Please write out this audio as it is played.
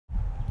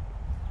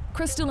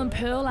Crystal and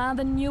Pearl are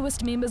the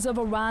newest members of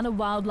Orana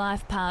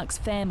Wildlife Park's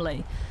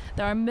family.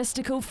 They're a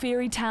mystical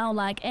fairy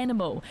tale-like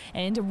animal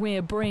and a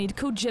rare breed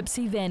called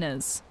Gyspy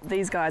Vanners.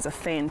 These guys are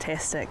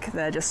fantastic.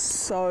 They're just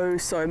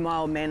so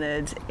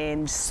mild-mannered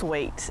and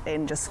sweet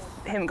and just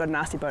haven't got a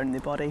nasty bone in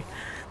their body.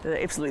 They're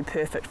absolutely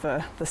perfect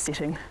for the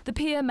setting. The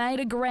pair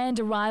made a grand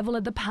arrival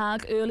at the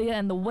park earlier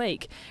in the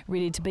week,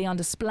 ready to be on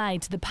display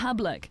to the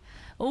public.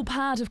 All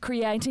part of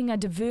creating a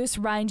diverse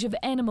range of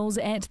animals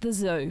at the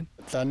zoo.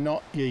 They're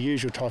not your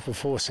usual type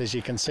of horse, as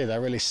you can see.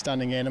 They're really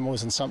stunning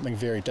animals and something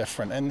very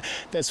different. And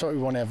that's what we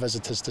want our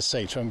visitors to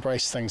see, to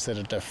embrace things that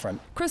are different.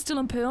 Crystal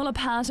and Pearl are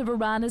part of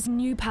Orana's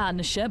new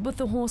partnership with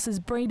the horse's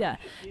breeder,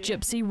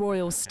 Gyspy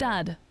Royal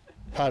Stud.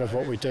 Part of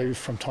what we do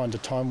from time to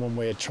time when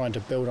we're trying to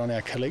build on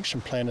our collection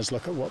plan is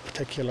look at what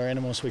particular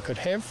animals we could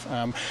have.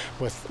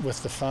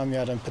 With the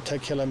farmyard in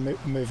particular,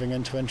 moving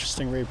into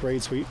interesting rare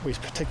breeds, we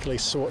particularly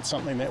sought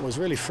something that was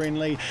really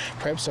friendly,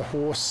 perhaps a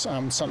horse,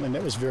 something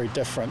that was very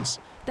different.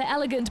 The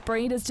elegant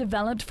breed is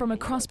developed from a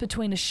cross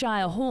between a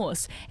Shire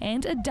horse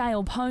and a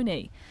Dale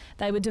pony.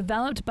 They were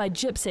developed by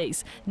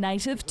gypsies,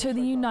 native to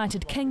the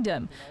United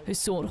Kingdom, who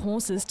sought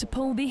horses to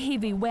pull their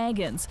heavy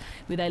wagons,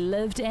 where they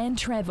lived and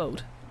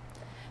travelled.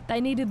 They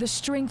needed the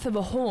strength of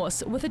a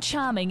horse with a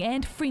charming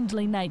and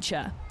friendly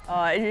nature.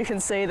 As you can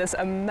see, this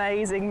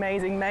amazing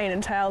mane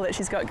and tail that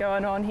she's got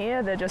going on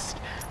here, they're just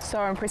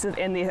so impressive,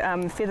 and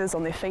their feathers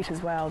on their feet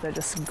as well, they're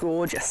just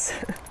gorgeous.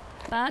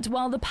 But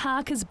while the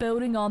park is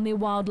building on their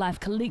wildlife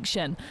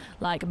collection,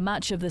 like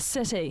much of the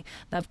city,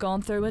 they've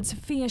gone through its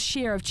fair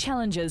share of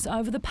challenges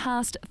over the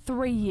past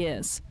 3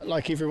 years.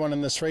 Like everyone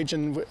in this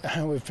region,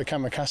 we've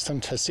become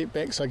accustomed to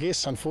setbacks, I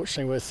guess.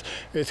 Unfortunately, with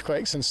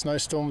earthquakes and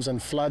snowstorms and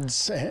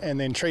floods and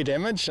then tree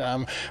damage,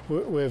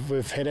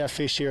 we've had our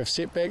fair share of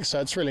setbacks,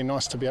 so it's really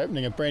nice to be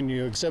opening a brand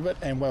new exhibit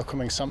and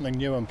welcoming something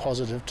new and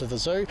positive to the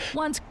zoo.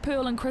 Once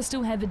Pearl and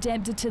Crystal have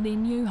adapted to their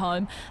new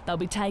home, they'll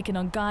be taken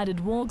on guided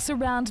walks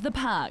around the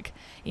park.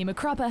 Emma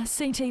Cropper,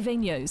 CTV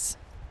News.